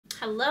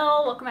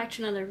Hello, welcome back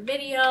to another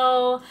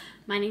video.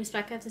 My name's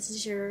Becca. If this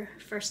is your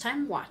first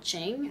time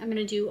watching, I'm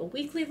gonna do a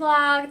weekly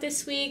vlog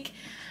this week.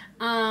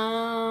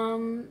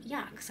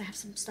 Yeah, because I have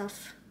some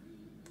stuff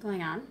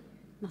going on.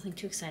 Nothing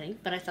too exciting,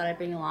 but I thought I'd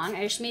bring along.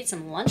 I just made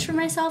some lunch for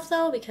myself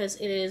though, because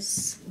it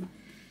is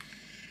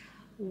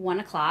 1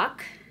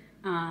 o'clock.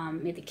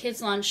 Made the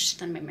kids lunch,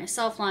 then made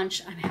myself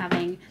lunch. I'm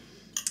having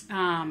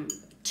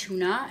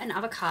tuna and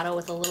avocado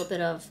with a little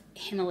bit of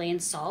Himalayan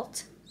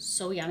salt.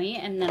 So yummy.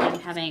 And then I'm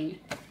having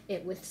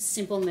it with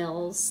Simple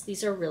Mills.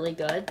 These are really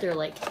good. They're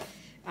like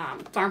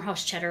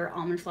farmhouse cheddar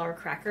almond flour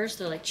crackers.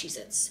 They're like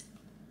Cheez-Its,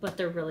 but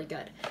they're really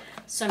good.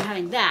 So I'm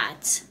having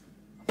that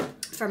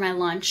for my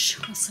lunch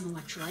with some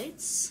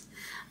electrolytes.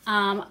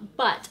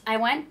 But I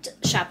went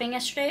shopping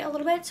yesterday a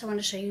little bit, so I want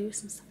to show you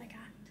some stuff I got.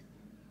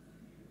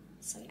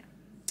 So yeah,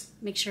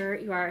 make sure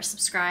you are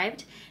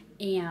subscribed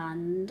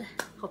and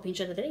hope you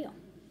enjoy the video.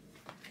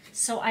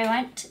 So I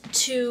went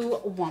to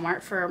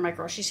Walmart for my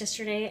groceries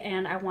yesterday,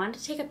 and I wanted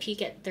to take a peek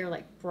at their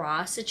like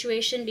bra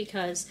situation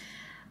because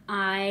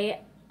a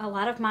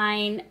lot of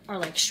mine are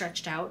like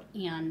stretched out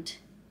and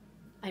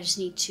I just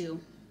need to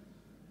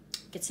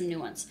get some new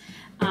ones.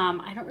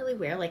 I don't really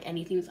wear like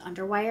anything with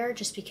underwire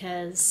just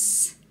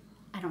because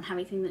I don't have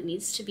anything that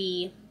needs to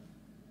be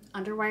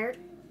underwired.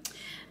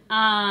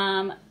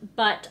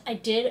 But I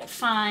did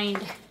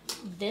find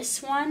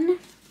this one.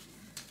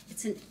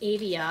 It's an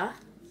Avia.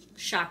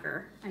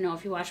 Shocker. I know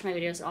if you watch my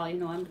videos at all, you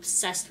know I'm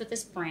obsessed with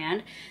this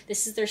brand.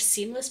 This is their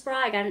seamless bra.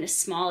 I got it in a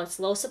small. It's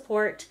low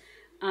support,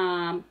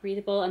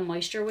 breathable, and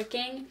moisture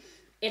wicking.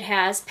 It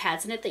has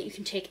pads in it that you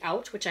can take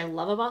out, which I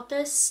love about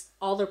this.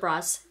 All their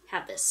bras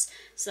have this,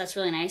 so that's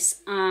really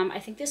nice. I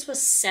think this was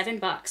 $7.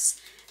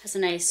 Has a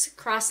nice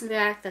cross in the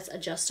back that's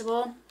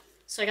adjustable.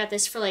 So I got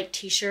this for like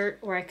t-shirt,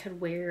 or I could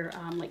wear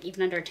like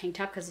even under a tank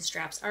top because the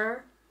straps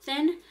are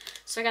thin.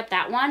 So I got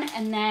that one,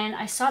 and then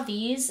I saw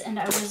these and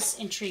I was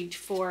intrigued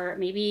for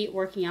maybe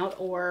working out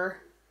or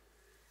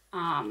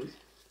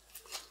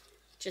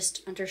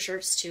just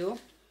undershirts too.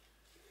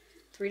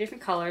 3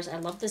 different colors. I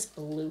love this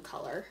blue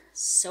color,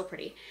 so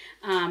pretty.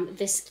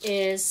 This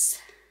is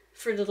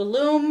Fruit of the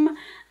Loom.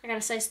 I got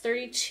a size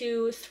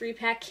 32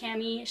 3-pack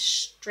cami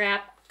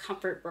strap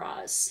comfort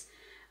bras.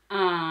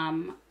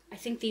 I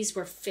think these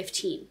were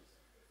 $15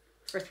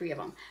 for 3 of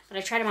them, but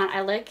I tried them on. I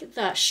like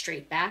the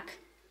straight back.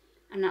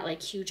 I'm not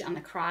like huge on the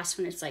cross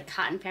when it's like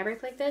cotton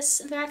fabric like this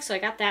in the back, so I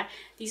got that.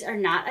 These are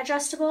not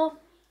adjustable,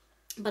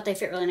 but they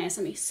fit really nice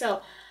on me.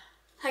 So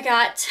I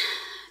got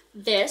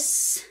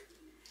this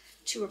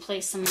to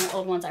replace some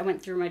old ones. I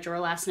went through my drawer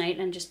last night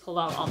and just pulled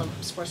out all the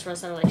sports bras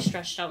that are like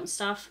stretched out and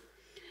stuff.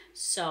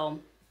 So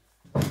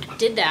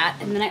did that,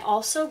 and then I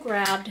also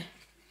grabbed,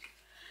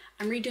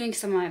 I'm redoing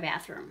some of my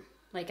bathroom.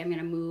 Like I'm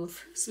gonna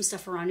move some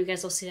stuff around. You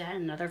guys will see that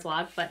in another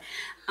vlog. But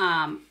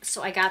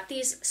so I got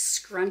these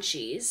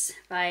scrunchies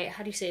by,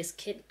 how do you say this?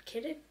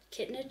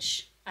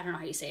 Kitnage? I don't know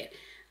how you say it.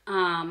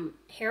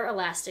 Hair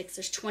elastics.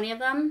 There's 20 of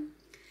them,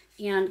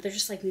 and they're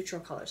just like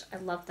neutral colors. I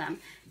love them,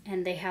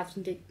 and they have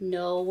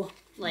no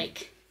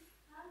like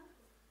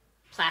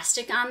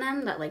plastic on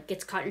them that like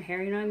gets caught in your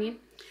hair. You know what I mean?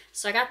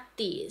 So I got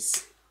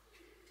these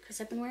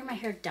because I've been wearing my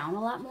hair down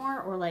a lot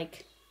more, or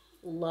like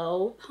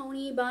low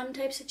pony bun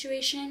type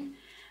situation.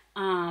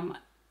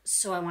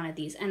 So I wanted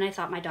these, and I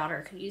thought my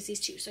daughter could use these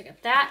too, so I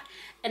got that.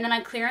 And then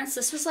on clearance,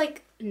 this was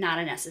like not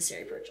a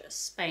necessary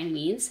purchase by any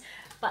means,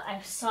 but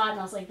I saw it and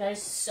I was like, that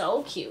is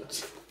so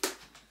cute.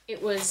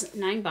 It was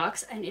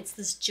 $9, and it's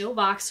this Joe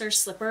Boxer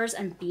slippers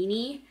and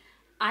beanie.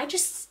 I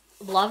just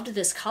loved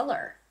this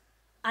color.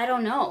 I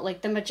don't know,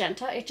 like the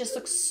magenta, it just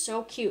looks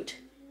so cute.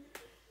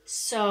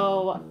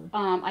 So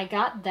I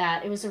got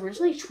that. It was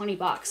originally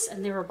 $20,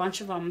 and there were a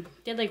bunch of them.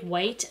 They had like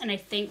white and I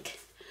think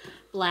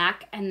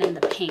black, and then the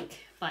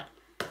pink, but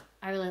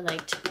I really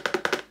liked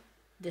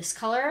this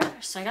color,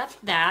 so I got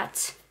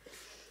that.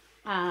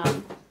 Did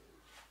I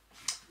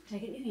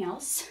get anything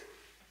else?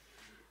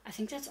 I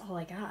think that's all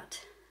I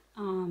got.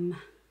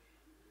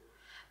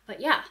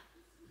 But yeah,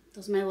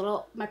 those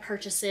are my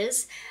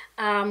purchases.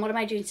 What am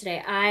I doing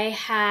today? I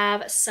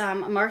have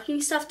some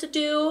marketing stuff to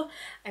do.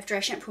 I have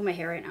dry shampoo my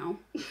hair right now.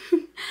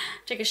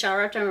 Take a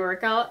shower after my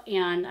workout,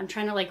 and I'm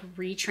trying to like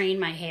retrain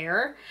my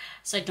hair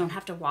so I don't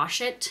have to wash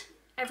it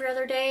every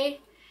other day.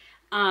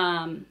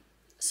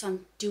 So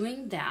I'm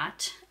doing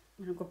that.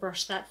 I'm gonna go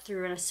brush that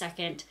through in a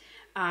second.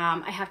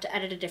 I have to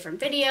edit a different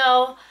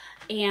video,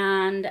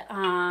 and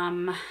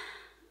I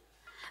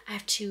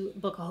have to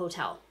book a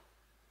hotel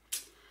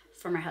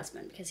for my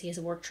husband because he has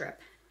a work trip,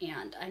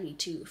 and I need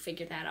to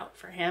figure that out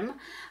for him.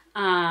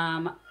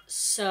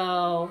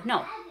 So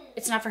no,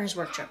 it's not for his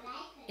work trip.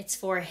 It's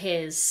for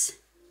his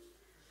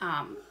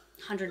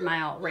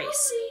 100-mile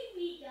race.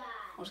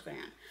 What's going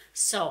on?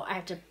 So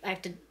I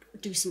have to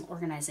do some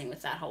organizing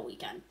with that whole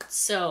weekend.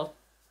 So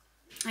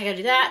I gotta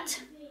do that.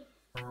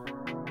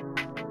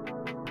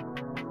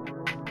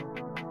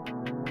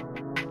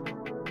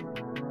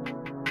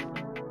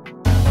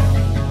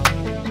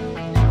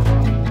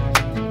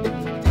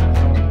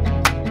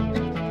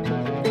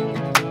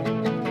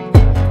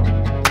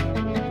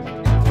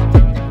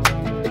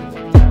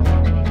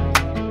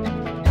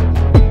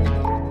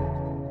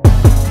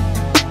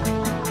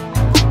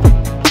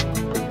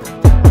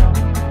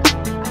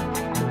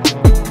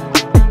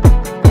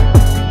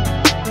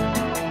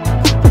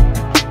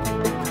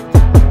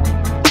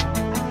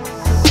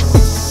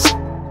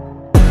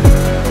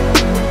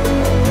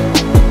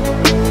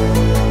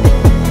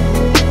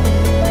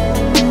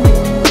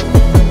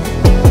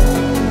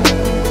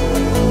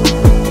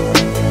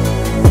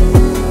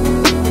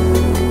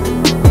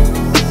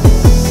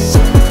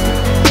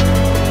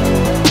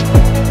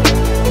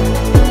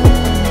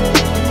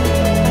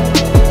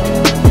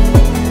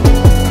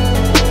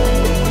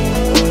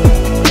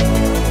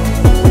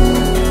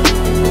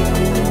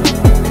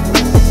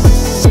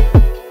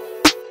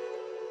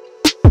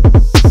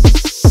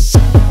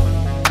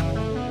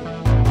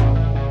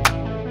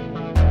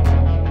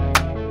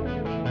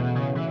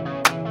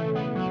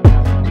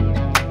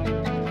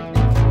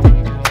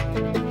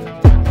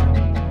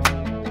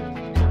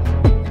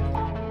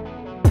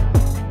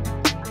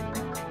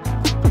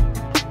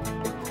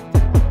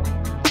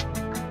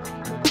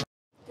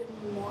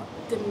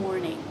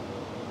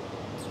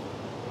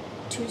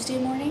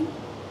 Tuesday morning.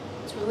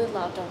 It's really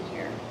loud down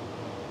here.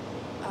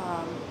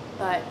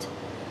 But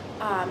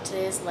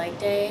today is leg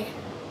day,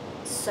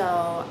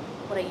 so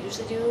what I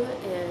usually do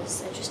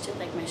is I just did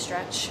like my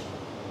stretch,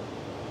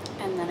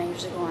 and then I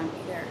usually go on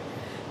either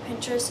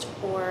Pinterest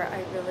or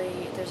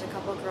there's a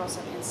couple of girls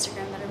on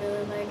Instagram that I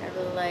really like. I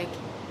really like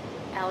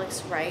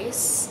Alex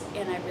Rice,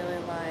 and I really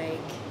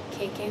like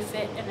KK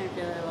Fit, and I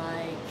really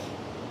like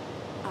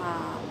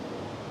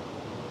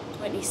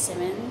Whitney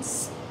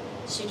Simmons.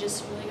 She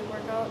does really good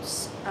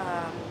workouts.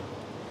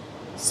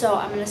 So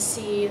I'm gonna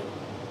see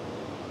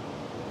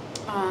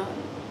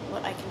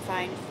what I can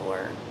find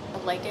for a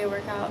leg day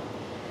workout.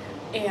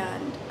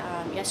 And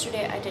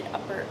yesterday I did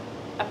upper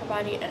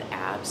body and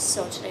abs,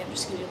 so today I'm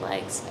just gonna do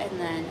legs. And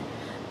then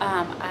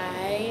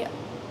I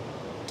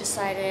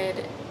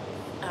decided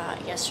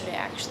yesterday,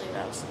 actually, what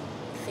I was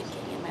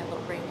thinking in my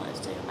little brain was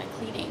doing my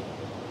cleaning.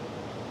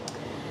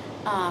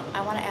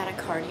 I want to add a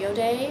cardio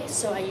day,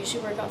 so I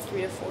usually work out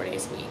 3 to 4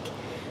 days a week,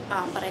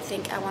 but I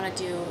think I want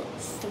to do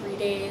 3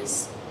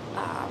 days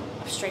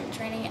of strength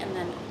training and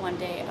then 1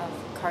 day of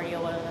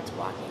cardio, whether that's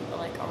walking or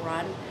like a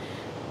run.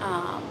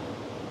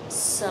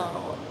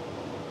 So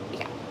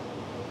yeah,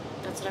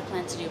 that's what I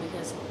plan to do,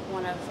 because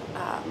one of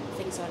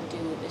things I want to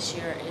do this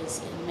year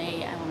is in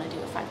May I want to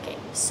do a 5K,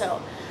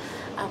 so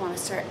I want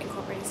to start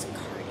incorporating some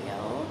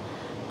cardio.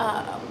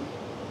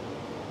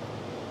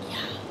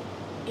 Yeah,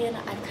 and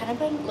I've kind of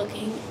been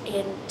looking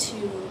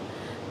into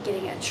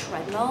getting a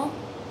treadmill.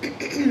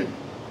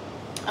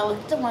 I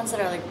looked at the ones that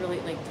are like really,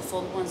 like the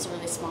folded ones, the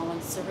really small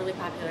ones. They're really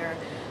popular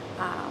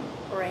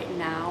right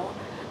now,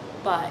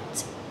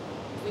 but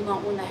we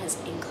want one that has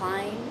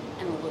incline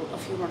and a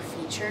few more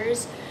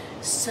features.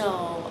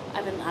 So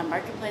I've been on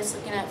Marketplace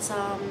looking at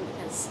some,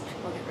 because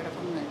people get rid of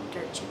them and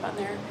they're dirt cheap on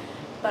there.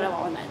 But I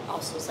want one that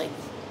also is like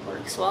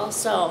works well.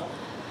 So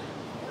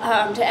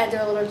to add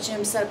their little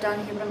gym setup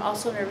down here, but I'm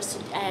also nervous to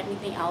add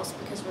anything else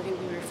because we're going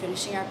to be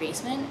refinishing our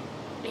basement,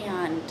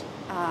 and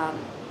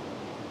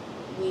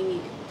we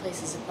need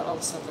places to put all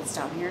the stuff that's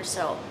down here.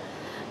 So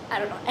I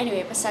don't know.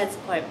 Anyway, besides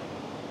the point,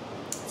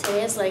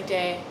 today is leg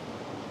day.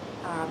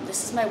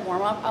 This is my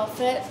warm-up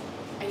outfit.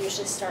 I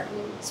usually start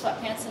in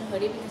sweatpants and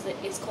hoodie because it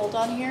is cold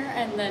down here,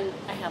 and then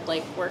I have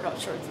like workout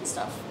shorts and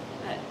stuff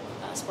at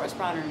sports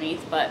bra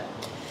underneath. But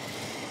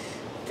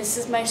this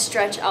is my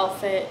stretch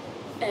outfit,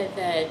 and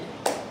then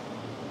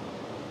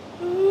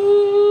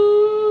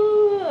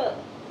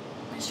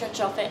my stretch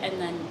outfit,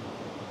 and then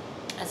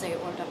as I get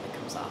warmed up, it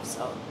comes off.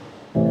 So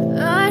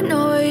I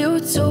know you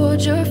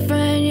told your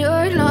friend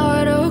you're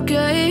not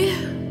okay,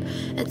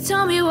 and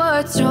tell me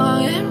what's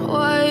wrong and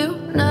why you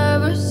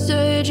never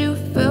said you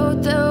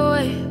felt that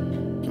way.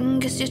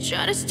 And guess you're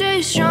trying to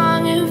stay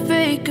strong and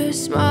fake a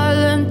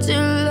smile until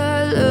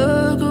I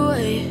look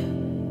away.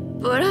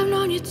 But I've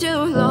known you too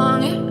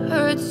long, it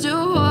hurts to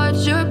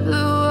watch your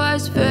blue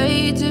eyes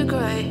fade to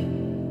gray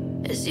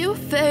as you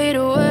fade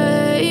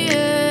away.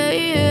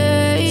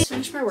 Just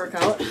finished my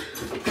workout,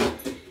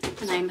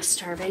 and I'm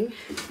starving,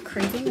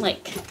 craving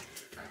like,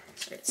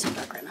 sorry it's so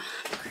dark right now,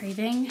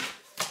 craving.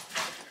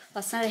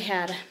 Last night I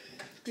had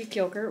Greek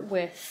yogurt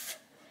with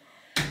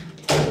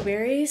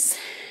blueberries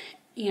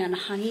and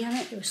honey on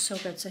it. It was so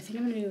good, so I think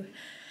I'm gonna do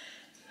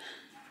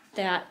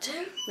that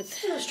with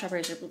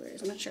strawberries or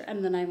blueberries, I'm not sure.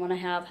 And then I want to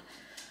have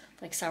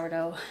like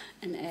sourdough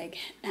and egg,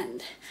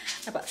 and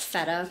I bought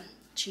feta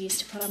cheese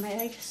to put on my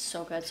egg.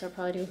 So good. So I'll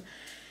probably do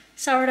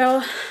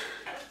sourdough,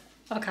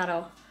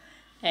 avocado,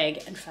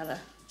 egg, and feta.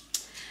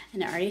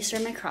 And I already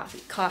stirred my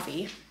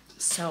coffee,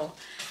 so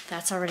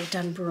that's already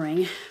done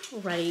brewing,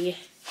 ready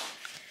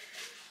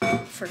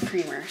for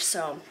creamer.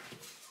 So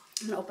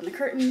I'm gonna open the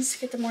curtains,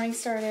 get the morning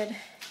started,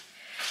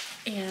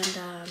 and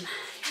yeah,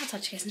 I'll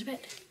talk to you guys in a bit.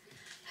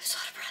 I have so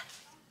out of breath.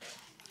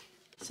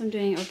 So I'm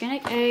doing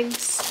organic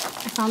eggs.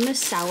 I found this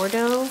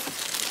sourdough,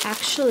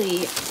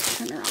 actually,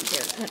 turn around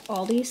here, at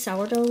Aldi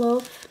sourdough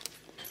loaf,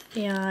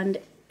 and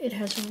it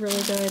has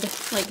really good,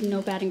 like,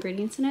 no bad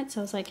ingredients in it.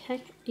 So I was like,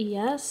 heck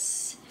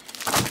yes.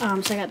 So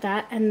I got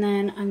that, and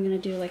then I'm gonna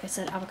do, like I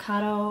said,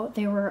 avocado.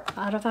 They were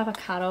out of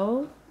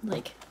avocado,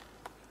 like,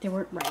 they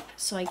weren't ripe.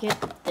 So I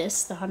get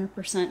this, the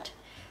 100%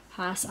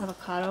 Hass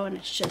avocado, and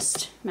it's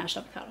just mashed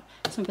avocado.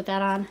 So I'm gonna put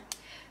that on.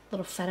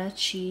 Little feta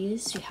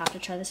cheese. You have to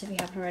try this if you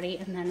haven't already.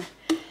 And then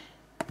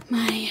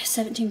my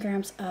 17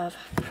 grams of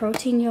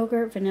protein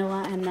yogurt,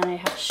 vanilla, and then I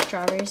have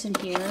strawberries in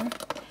here.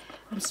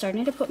 I'm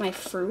starting to put my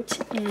fruit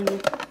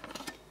in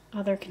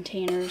other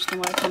containers than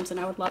what it comes in.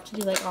 I would love to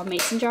do like all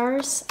mason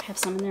jars. I have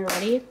some in there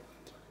already.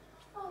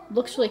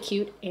 Looks really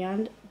cute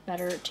and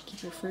better to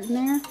keep your fruit in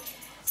there.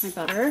 My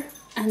butter.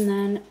 And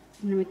then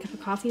I'm gonna make a cup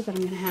of coffee, but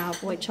I'm gonna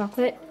have white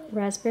chocolate,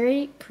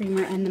 raspberry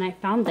creamer, and then I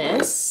found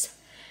this.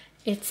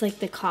 It's like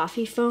the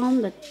coffee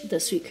foam, the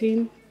sweet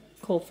cream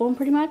cold foam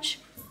pretty much.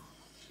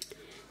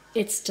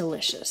 It's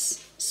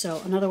delicious.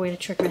 So another way to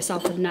trick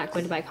myself that I'm not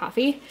going to buy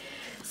coffee.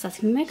 So that's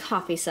gonna be my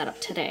coffee setup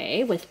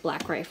today with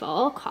Black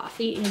Rifle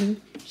coffee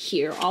in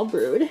here, all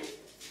brewed.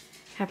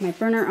 Have my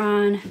burner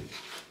on,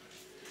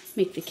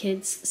 make the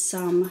kids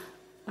some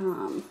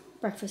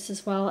breakfast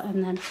as well,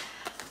 and then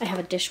I have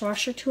a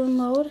dishwasher to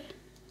unload.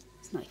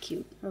 It's not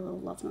cute, or little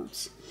love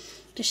notes.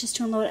 Dishes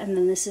to unload, and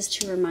then this is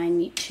to remind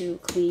me to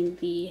clean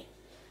the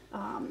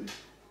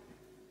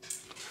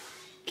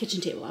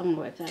kitchen table. I want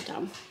to wipe that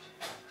down.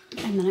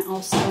 And then I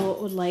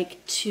also would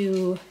like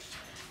to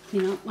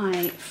clean up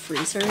my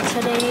freezer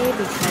today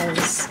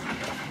because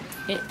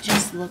it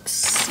just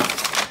looks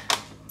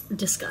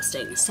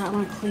disgusting. So I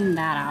want to clean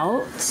that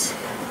out.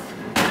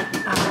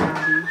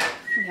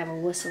 We have a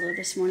whistler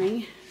this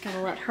morning.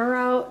 Gotta let her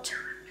out.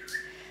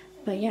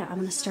 But yeah, I'm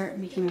gonna start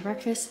making my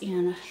breakfast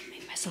and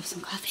make myself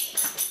some coffee.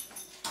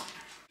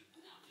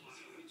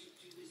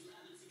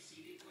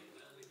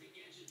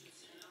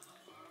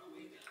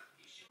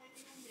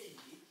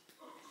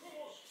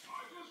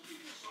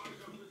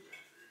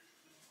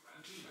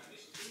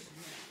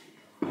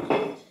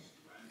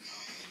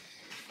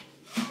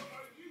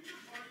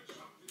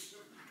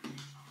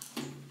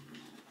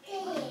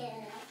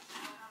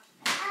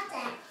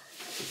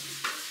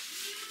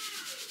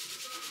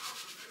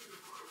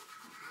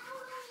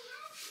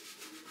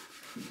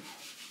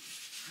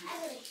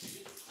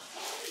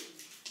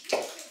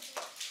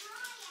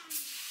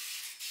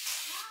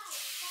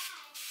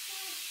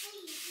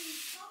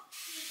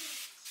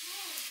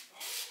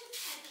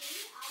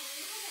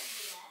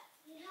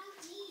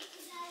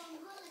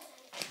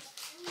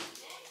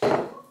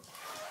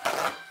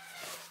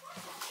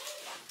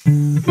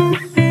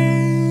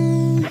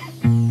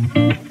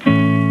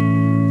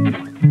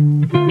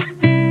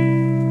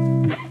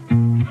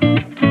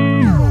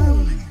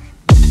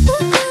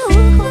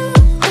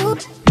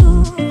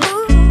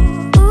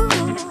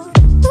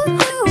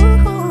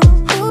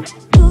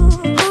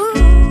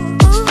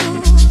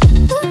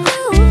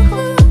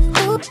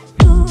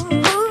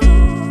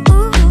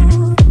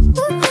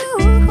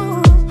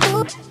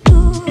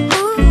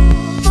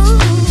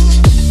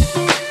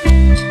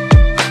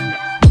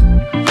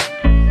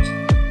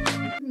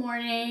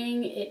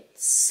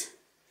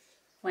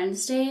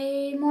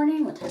 Wednesday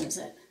morning. What time is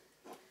it?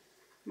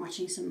 I'm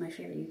watching some of my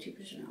favorite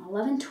YouTubers now.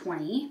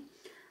 11:20.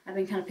 I've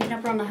been kind of picking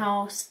up around the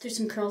house, threw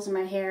some curls in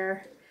my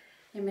hair,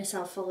 made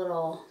myself a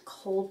little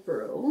cold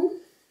brew.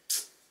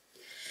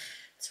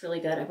 It's really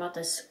good. I bought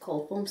this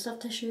cold foam stuff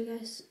to show you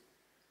guys.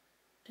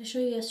 Did I show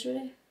you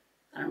yesterday?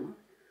 I don't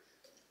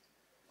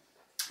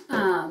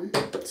know.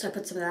 So I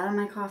put some of that on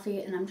my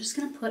coffee, and I'm just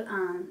gonna put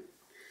on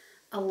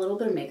a little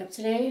bit of makeup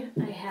today.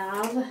 I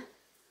have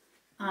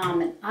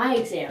an eye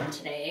exam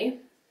today.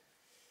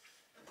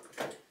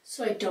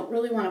 So I don't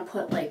really want to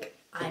put like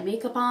eye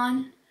makeup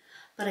on,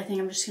 but I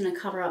think I'm just going to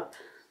cover up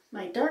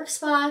my dark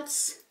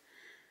spots,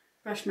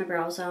 brush my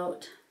brows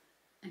out,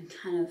 and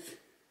kind of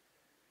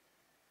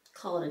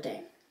call it a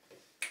day.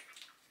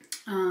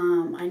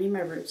 I need my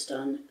roots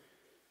done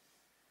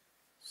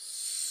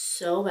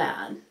so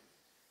bad,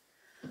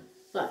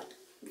 but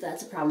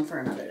that's a problem for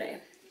another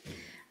day.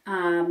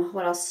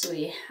 What else do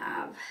we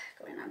have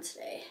going on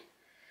today?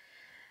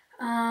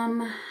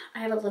 I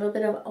have a little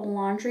bit of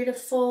laundry to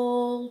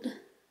fold,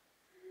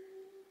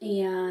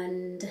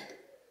 and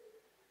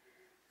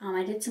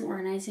I did some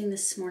organizing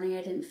this morning.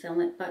 I didn't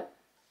film it, but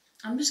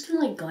I'm just kind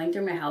of like going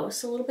through my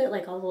house a little bit,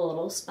 like all the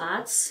little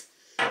spots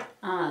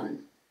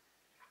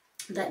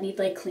that need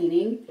like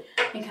cleaning,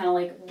 and kind of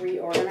like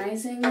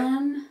reorganizing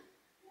them.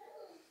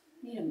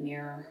 Need a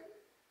mirror.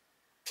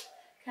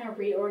 Kind of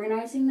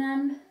reorganizing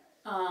them.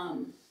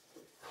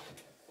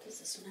 Does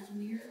this one have a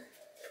mirror?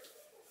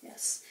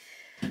 Yes.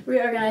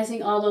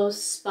 Reorganizing all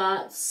those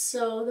spots.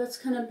 So that's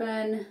kind of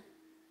been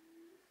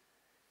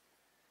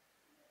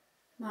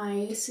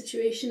my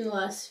situation the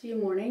last few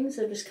mornings.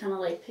 I've just kind of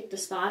like picked a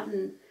spot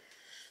and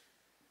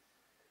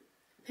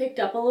picked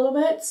up a little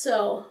bit.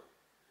 So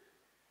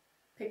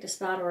picked a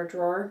spot or a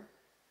drawer,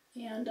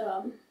 and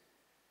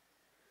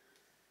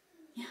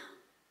yeah,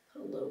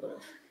 put a little bit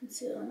of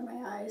concealer under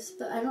my eyes.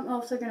 But I don't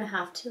know if they're gonna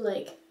have to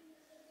like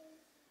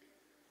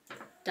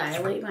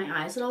dilate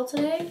my eyes at all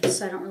today,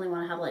 so I don't really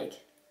want to have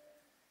like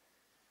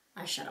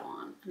eyeshadow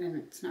on. I mean,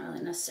 it's not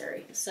really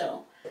necessary.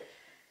 So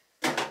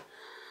I'm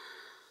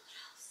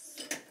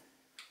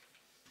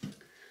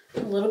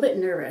a little bit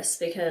nervous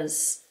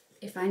because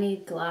if I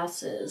need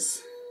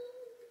glasses,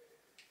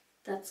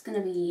 that's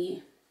gonna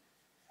be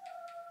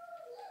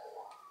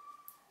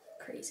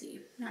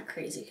crazy. Not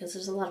crazy, because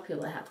there's a lot of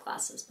people that have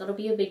glasses, but it'll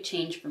be a big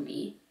change for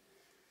me.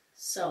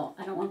 So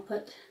I don't want to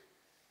put,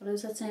 what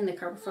was that saying, the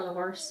cart before the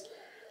horse?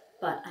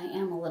 But I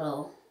am a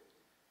little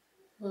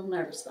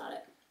nervous about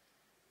it.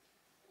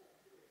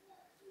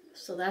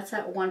 So that's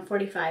at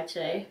 1:45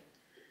 today.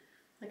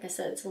 Like I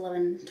said, it's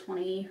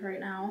 11:20 right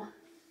now.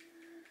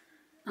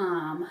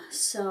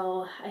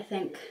 So I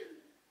think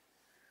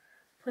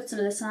put some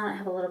of this on. I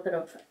have a little bit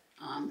of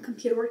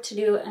computer work to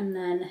do, and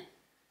then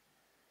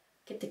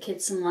get the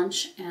kids some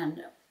lunch,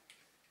 and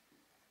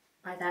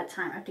by that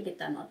time I have to get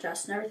them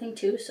dressed and everything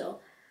too, so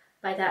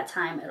by that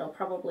time it'll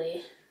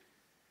probably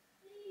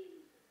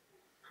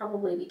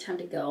be time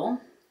to go.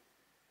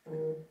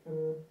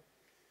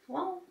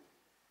 Well,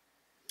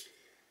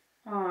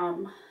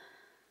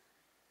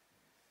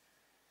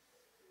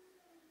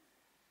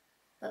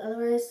 but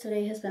otherwise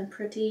today has been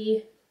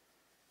pretty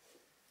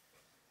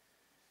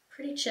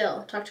pretty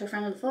chill. Talked to a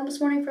friend on the phone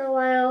this morning for a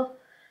while,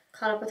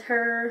 caught up with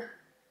her,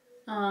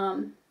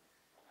 and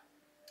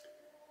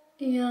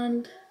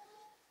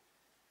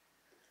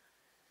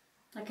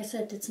like I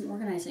said, did some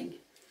organizing.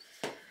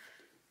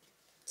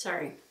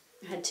 Sorry,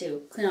 I had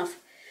to clean off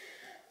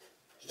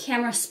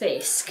camera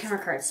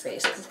card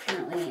space, because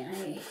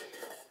apparently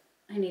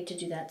I need to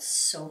do that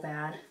so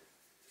bad.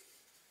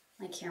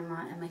 My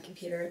camera and my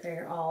computer,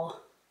 they're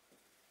all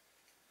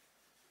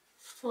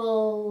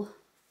full,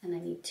 and I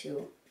need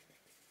to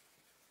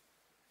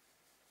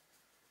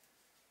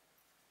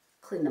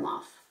clean them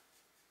off,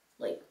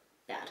 like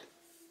bad.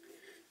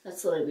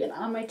 That's literally been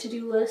on my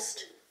to-do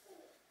list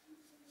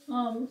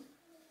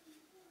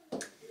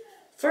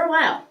for a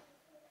while.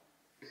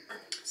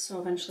 So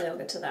eventually I'll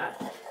get to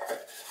that.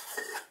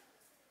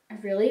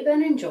 I've really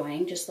been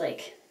enjoying just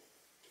like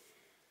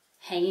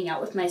hanging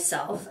out with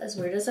myself. As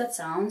weird as that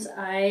sounds,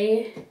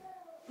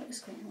 what is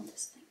going on with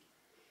this thing?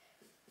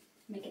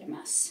 Making a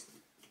mess.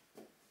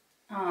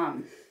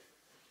 I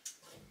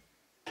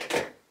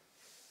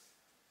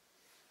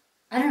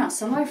don't know,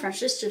 some of my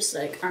friendships just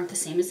like aren't the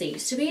same as they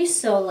used to be.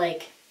 So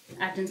like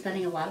I've been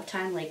spending a lot of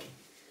time like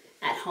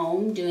at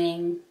home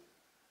doing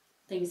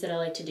things that I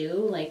like to do.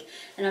 Like,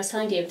 and I was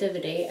telling Dave the other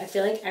day, I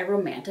feel like I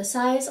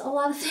romanticize a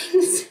lot of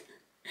things.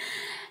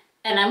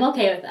 And I'm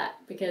okay with that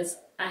because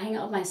I hang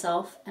out with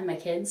myself and my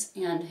kids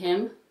and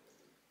him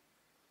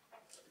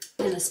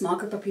and a small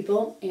group of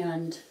people,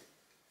 and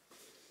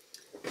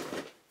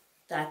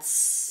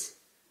that's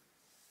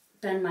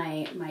been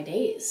my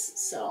days.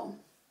 So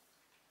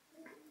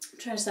I'm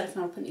trying to decide if I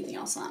want to put anything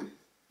else on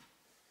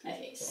my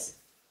face.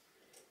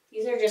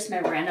 These are just my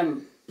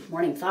random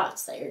morning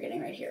thoughts that you're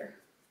getting right here.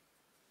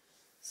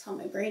 That's how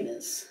my brain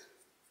is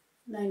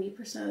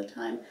 90% of the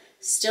time.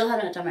 Still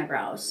haven't done my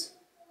brows,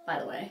 by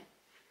the way.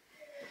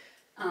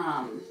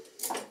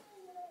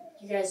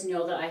 You guys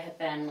know that I have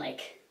been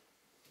like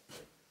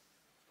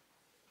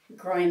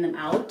growing them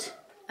out.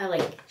 I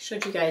like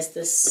showed you guys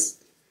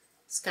this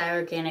Sky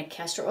Organic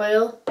castor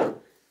oil.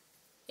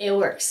 It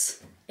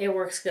works. It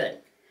works good.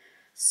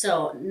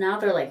 So now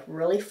they're like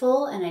really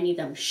full and I need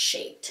them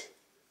shaped.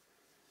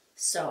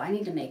 So I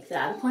need to make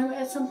that appointment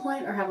at some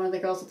point or have one of the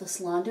girls at the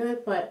salon do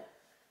it, but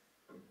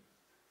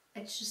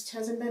it just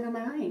hasn't been on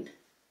my mind.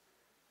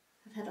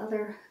 I've had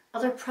other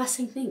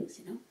pressing things,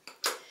 you know.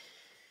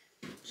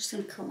 I'm just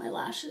gonna curl my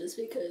lashes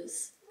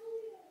because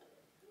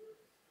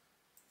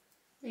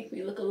make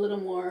me look a little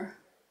more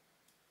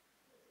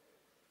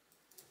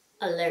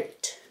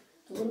alert,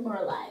 a little more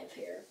alive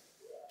here.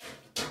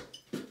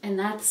 And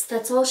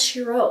that's all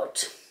she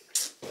wrote.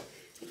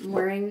 I'm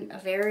wearing a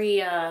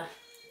very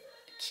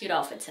cute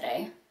outfit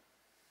today.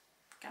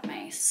 Got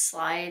my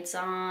slides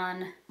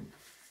on,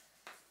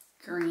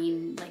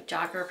 green like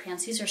jogger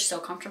pants. These are so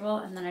comfortable.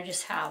 And then I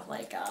just have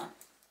like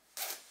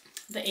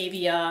the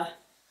Avia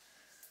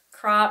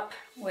crop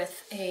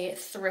with a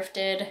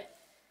thrifted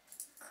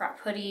crop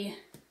hoodie,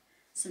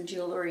 some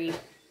jewelry,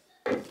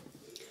 and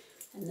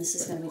this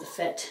is gonna be the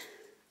fit.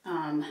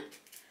 I'm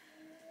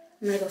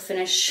gonna go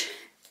finish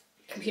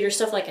computer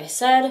stuff like I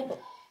said,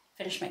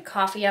 finish my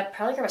coffee up,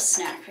 probably grab a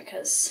snack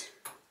because,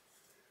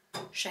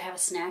 should I have a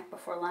snack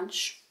before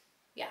lunch?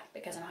 Yeah,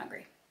 because I'm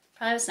hungry.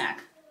 Probably have a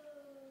snack.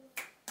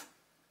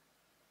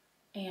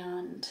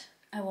 And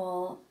I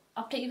will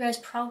update you guys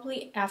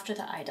probably after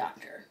the eye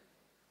doctor.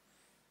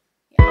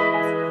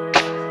 Yeah.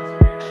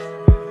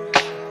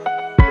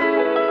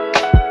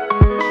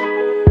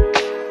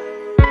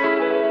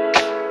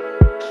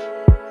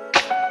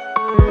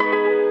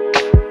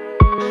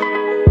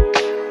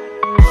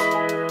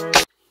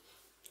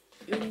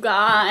 You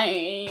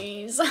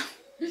guys, I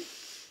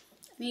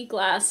need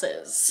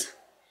glasses.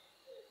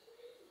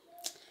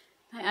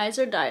 My eyes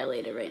are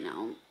dilated right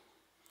now.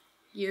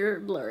 You're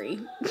blurry.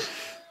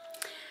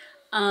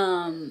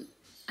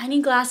 I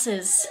need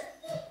glasses.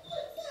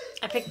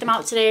 I picked them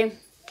out today. I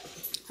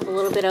have a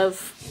little bit of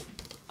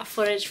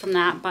footage from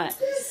that, but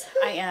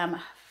I am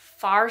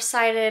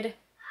farsighted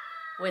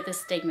with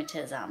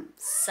astigmatism.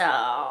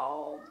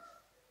 So,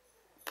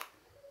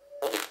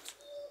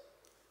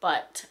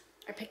 but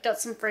I picked out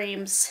some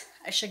frames.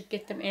 I should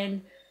get them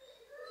in,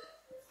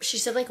 she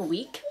said like a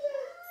week.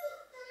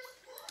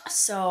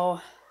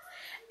 So,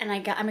 and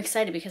I'm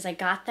excited because I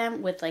got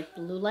them with like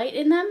blue light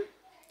in them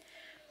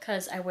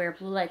because I wear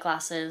blue light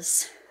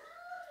glasses.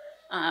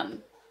 I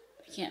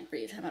can't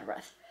breathe, I'm out of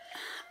breath.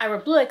 I wear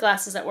blue light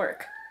glasses at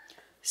work.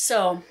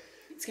 So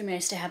it's gonna be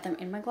nice to have them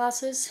in my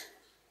glasses.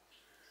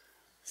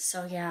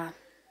 So yeah,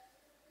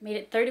 made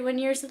it 31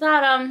 years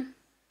without them.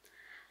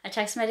 I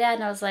texted my dad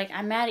and I was like,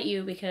 I'm mad at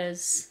you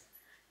because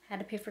I had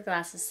to pay for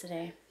glasses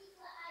today.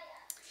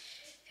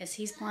 Because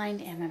he's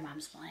blind and my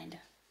mom's blind.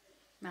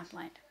 Not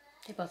blind.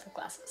 They both have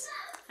glasses.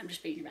 I'm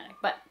just being dramatic.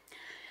 But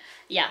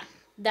yeah,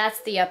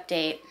 that's the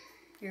update.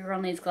 Your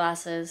girl needs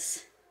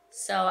glasses.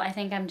 So I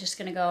think I'm just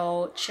gonna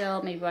go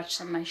chill, maybe watch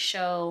some of my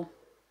show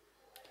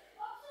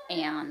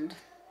and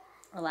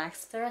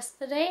relax the rest of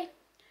the day.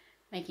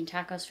 Making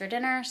tacos for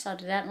dinner, so I'll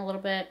do that in a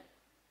little bit.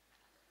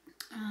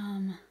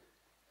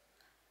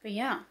 But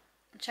yeah,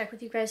 check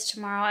with you guys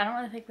tomorrow. I don't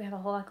really think we have a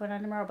whole lot going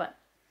on tomorrow, but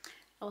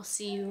I'll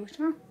see you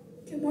tomorrow.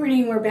 Good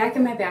morning. We're back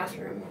in my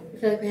bathroom. I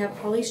feel like we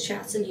have all these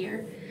chats in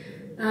here.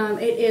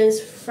 It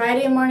is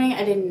Friday morning.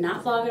 I did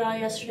not vlog at all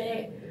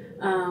yesterday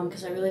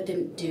because I really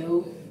didn't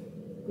do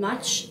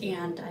much,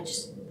 and I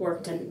just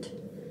worked and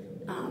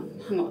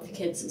hung out with the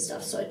kids and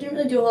stuff, so I didn't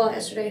really do a whole lot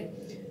yesterday.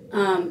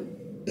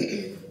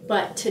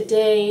 But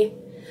today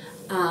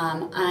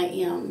I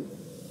am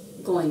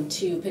going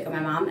to pick up my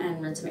mom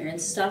and run some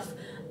errands and stuff.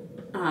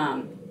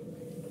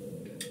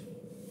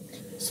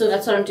 So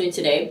that's what I'm doing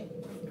today.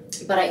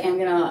 But I am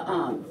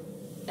gonna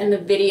end the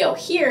video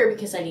here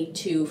because I need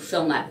to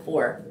film that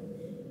for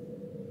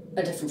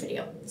a different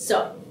video.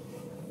 So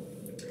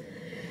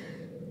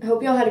I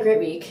hope you all had a great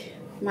week.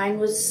 Mine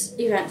was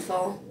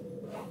eventful.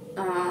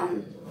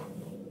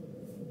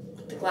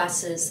 With the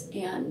glasses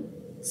and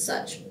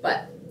such,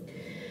 but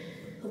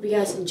hope you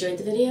guys enjoyed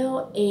the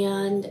video,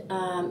 and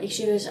make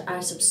sure you guys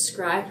are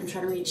subscribed. I'm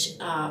trying to reach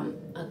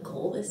a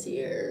goal this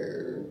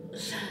year,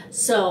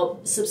 so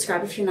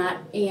subscribe if you're not,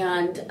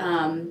 and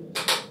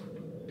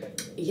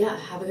yeah,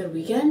 have a good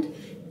weekend,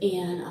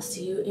 and I'll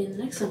see you in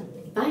the next one.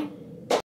 Bye.